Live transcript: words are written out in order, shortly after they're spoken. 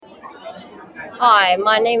Hi,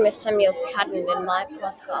 my name is Samuel Cadden and my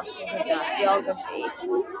podcast is about geography.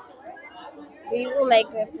 We will make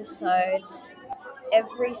episodes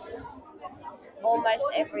every almost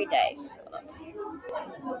every day.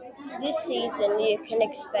 This season you can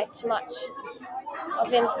expect much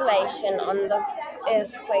of information on the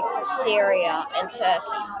earthquakes of Syria and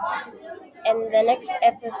Turkey. And the next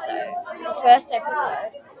episode, the first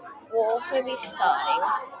episode, will also be starting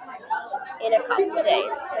in a couple of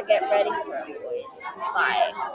days. So get ready for it, boys. Bye.